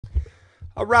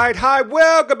All right, hi,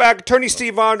 welcome back. Attorney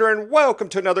Steve Vondran. Welcome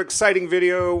to another exciting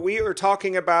video. We are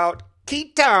talking about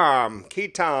Qui Tam. Qui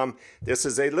Tam. This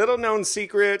is a little known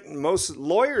secret. Most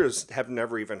lawyers have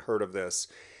never even heard of this.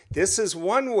 This is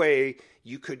one way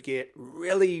you could get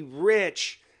really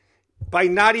rich by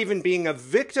not even being a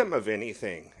victim of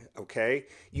anything. Okay?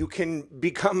 You can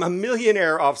become a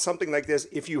millionaire off something like this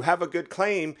if you have a good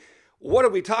claim. What are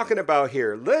we talking about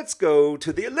here? Let's go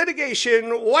to the litigation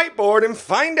whiteboard and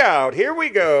find out. Here we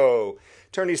go.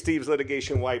 Attorney Steve's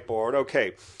litigation whiteboard.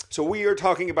 Okay, so we are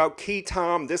talking about Qui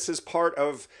Tam. This is part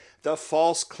of the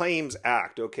False Claims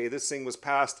Act. Okay, this thing was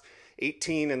passed in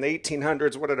the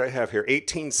 1800s. What did I have here?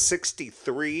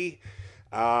 1863.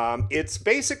 It's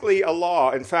basically a law.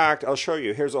 In fact, I'll show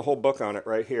you. Here's a whole book on it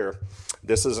right here.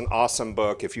 This is an awesome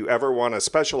book. If you ever want to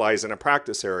specialize in a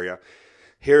practice area,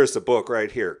 here's the book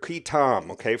right here. Qui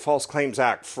Tam, okay, False Claims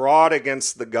Act, fraud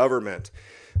against the government.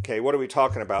 Okay, what are we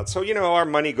talking about? So, you know, our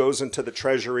money goes into the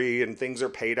treasury and things are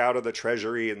paid out of the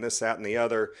treasury and this, that, and the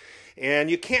other.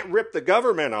 And you can't rip the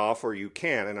government off, or you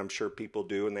can, and I'm sure people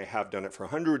do, and they have done it for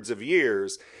hundreds of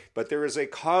years. But there is a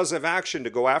cause of action to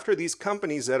go after these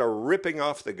companies that are ripping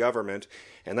off the government,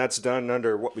 and that's done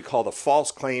under what we call the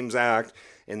False Claims Act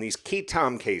and these Qui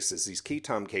Tam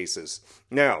cases,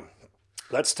 Now,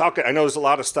 let's talk. I know there's a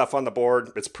lot of stuff on the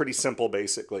board. It's pretty simple,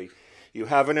 basically. You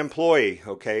have an employee,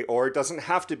 okay, or it doesn't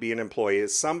have to be an employee.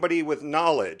 It's somebody with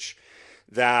knowledge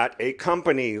that a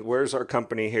company, where's our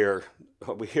company here?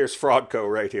 Oh, here's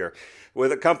Fraudco right here.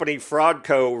 With a company,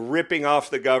 Fraudco, ripping off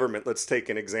the government. Let's take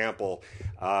an example.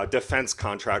 Defense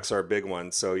contracts are a big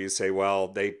one. So you say, well,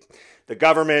 the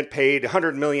government paid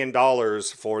 $100 million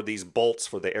for these bolts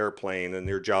for the airplane, and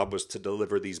their job was to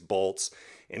deliver these bolts.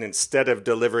 And instead of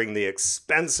delivering the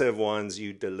expensive ones,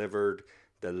 you delivered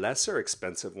the lesser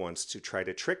expensive ones to try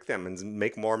to trick them and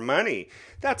make more money.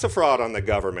 That's a fraud on the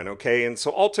government, okay? And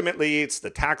so ultimately, it's the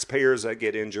taxpayers that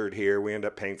get injured here. We end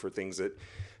up paying for things that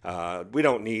we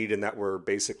don't need and that we're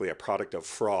basically a product of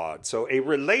fraud. So a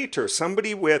relator,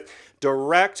 somebody with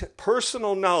direct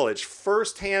personal knowledge,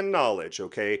 firsthand knowledge,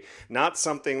 okay? Not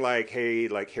something like, hey,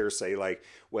 like hearsay, like,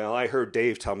 well, I heard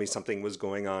Dave tell me something was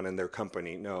going on in their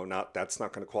company. No, that's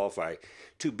not going to qualify.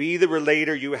 To be the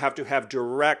relator, you have to have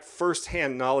direct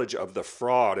firsthand knowledge of the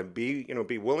fraud and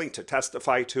be willing to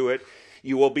testify to it.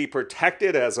 You will be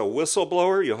protected as a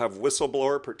whistleblower. You'll have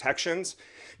whistleblower protections.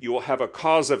 You will have a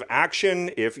cause of action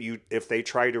if they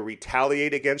try to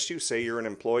retaliate against you. Say you're an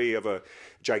employee of a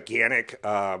gigantic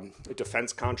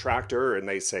defense contractor and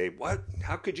they say, what?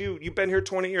 How could you've been here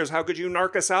 20 years. How could you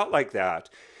narc us out like that?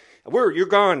 You're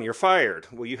gone, you're fired.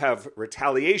 Well, you have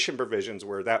retaliation provisions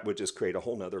where that would just create a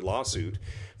whole nother lawsuit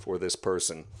for this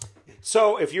person.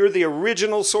 So if you're the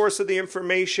original source of the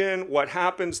information, what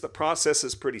happens? The process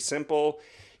is pretty simple.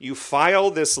 You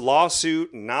file this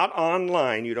lawsuit not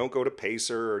online. You don't go to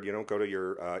Pacer or you don't go to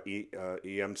your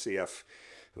EMCF,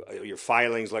 your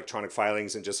filings, electronic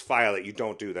filings, and just file it. You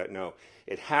don't do that, no.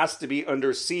 It has to be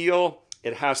under seal.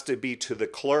 It has to be to the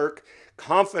clerk.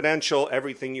 Confidential,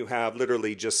 everything you have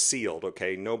literally just sealed,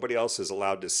 okay? Nobody else is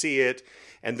allowed to see it.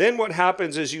 And then what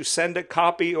happens is you send a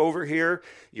copy over here,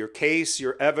 your case,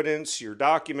 your evidence, your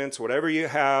documents, whatever you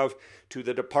have, to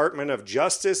the Department of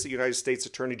Justice, the United States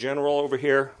Attorney General over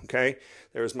here, okay?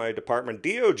 There's my department,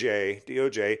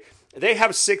 DOJ. They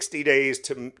have 60 days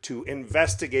to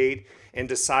investigate and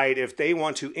decide if they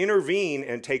want to intervene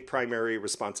and take primary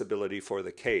responsibility for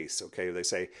the case, okay? They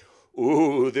say,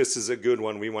 ooh, this is a good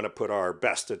one. We want to put our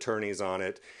best attorneys on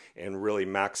it and really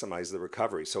maximize the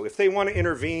recovery. So if they want to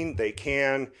intervene, they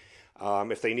can.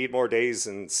 If they need more days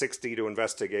than 60 to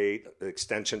investigate,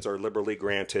 extensions are liberally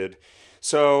granted.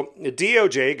 So the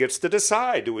DOJ gets to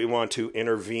decide, do we want to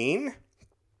intervene?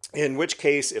 In which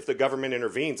case, if the government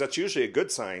intervenes, that's usually a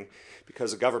good sign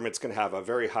because the government's going to have a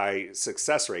very high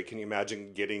success rate. Can you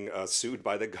imagine getting sued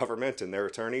by the government and their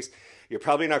attorneys? You're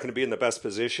probably not going to be in the best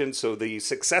position. So the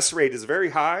success rate is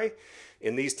very high.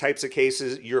 In these types of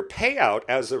cases, your payout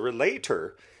as a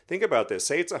relator, think about this,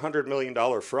 say it's a $100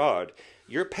 million fraud,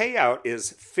 your payout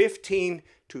is 15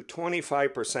 to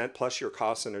 25% plus your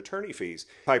costs and attorney fees.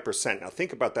 5%. Now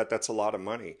think about that. That's a lot of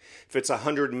money. If it's a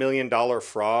 $100 million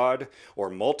fraud or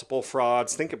multiple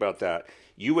frauds, think about that.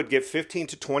 You would get 15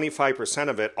 to 25%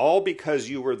 of it, all because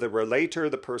you were the relator,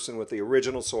 the person with the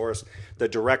original source, the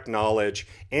direct knowledge,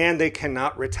 and they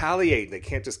cannot retaliate. They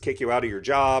can't just kick you out of your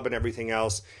job and everything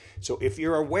else. So if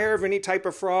you're aware of any type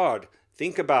of fraud,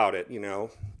 think about it,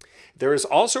 There is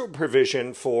also a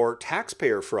provision for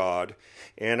taxpayer fraud,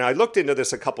 and I looked into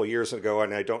this a couple years ago,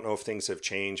 and I don't know if things have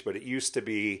changed, but it used to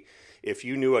be if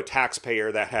you knew a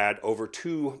taxpayer that had over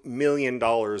 $2 million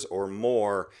or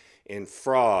more in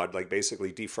fraud, like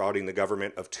basically defrauding the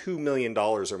government of $2 million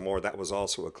or more. That was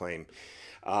also a claim.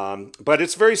 But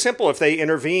it's very simple. If they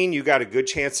intervene, you got a good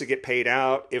chance to get paid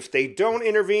out. If they don't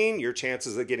intervene, your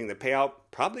chances of getting the payout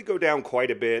probably go down quite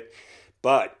a bit.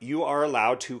 But you are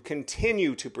allowed to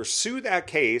continue to pursue that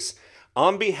case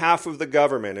on behalf of the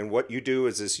government. And what you do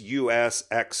is this U.S.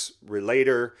 X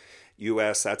relator,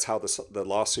 U.S., that's how the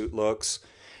lawsuit looks.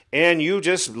 And you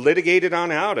just litigate it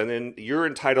on out, and then you're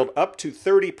entitled up to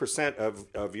 30%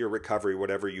 of your recovery,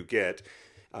 whatever you get.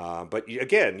 But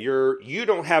again, you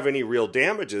don't have any real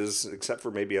damages except for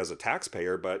maybe as a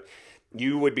taxpayer, but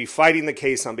you would be fighting the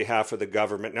case on behalf of the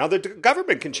government. Now, the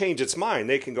government can change its mind.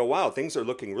 They can go, wow, things are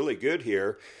looking really good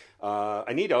here.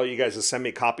 I need all you guys to send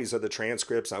me copies of the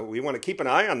transcripts. We want to keep an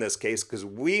eye on this case because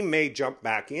we may jump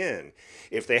back in.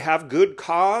 If they have good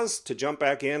cause to jump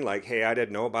back in, like, hey, I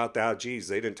didn't know about that. Geez,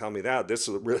 they didn't tell me that. This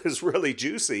is really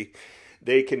juicy.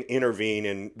 They can intervene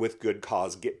and with good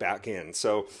cause get back in.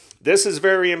 So this is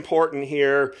very important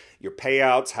here. Your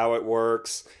payouts, how it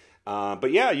works.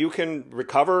 But yeah, you can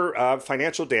recover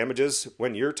financial damages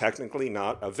when you're technically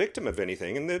not a victim of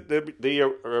anything. And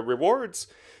the rewards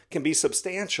can be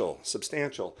substantial.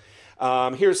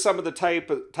 Here's some of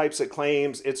the types of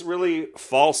claims. It's really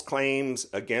false claims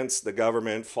against the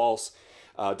government. False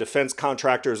defense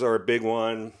contractors are a big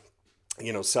one.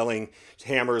 You know, selling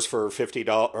hammers for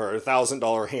 $50 or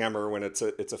 $1,000 hammer when it's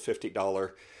a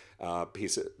 $50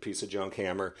 piece of junk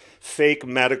hammer. Fake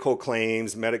medical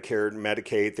claims, Medicare,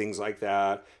 Medicaid, things like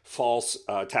that. False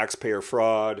taxpayer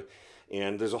fraud.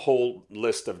 And there's a whole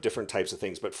list of different types of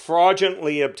things. But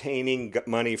fraudulently obtaining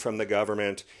money from the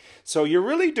government. So you're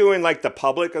really doing like the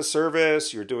public a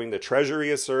service. You're doing the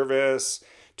treasury a service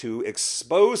to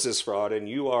expose this fraud. And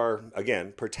you are,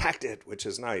 again, protected, which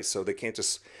is nice. So they can't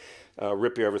just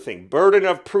rip you everything. Burden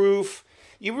of proof.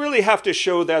 You really have to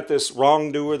show that this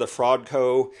wrongdoer, the fraud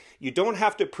co, you don't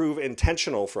have to prove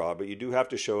intentional fraud, but you do have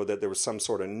to show that there was some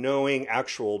sort of knowing,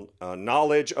 actual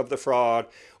knowledge of the fraud,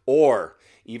 or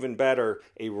even better,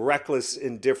 a reckless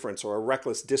indifference or a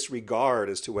reckless disregard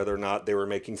as to whether or not they were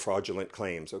making fraudulent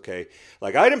claims, okay?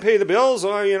 Like, I didn't pay the bills,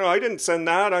 or, you know, I didn't send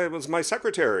that, it was my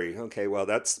secretary. Okay, well,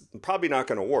 that's probably not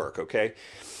going to work, okay?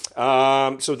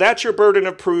 So that's your burden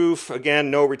of proof.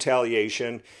 Again, no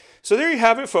retaliation. So there you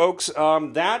have it, folks.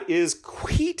 That is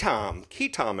Qui Tam,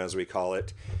 as we call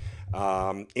it.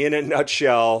 In a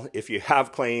nutshell, if you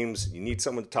have claims, you need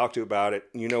someone to talk to about it,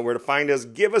 you know where to find us.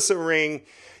 Give us a ring.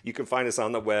 You can find us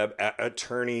on the web at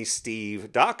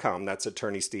attorneysteve.com. That's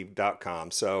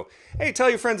attorneysteve.com. So, hey, tell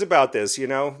your friends about this. You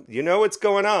know what's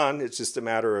going on. It's just a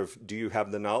matter of, do you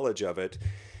have the knowledge of it?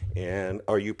 And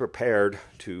are you prepared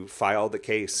to file the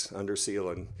case under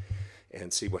seal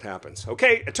and see what happens?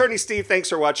 Okay, Attorney Steve, thanks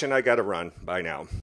for watching. I got to run. Bye now.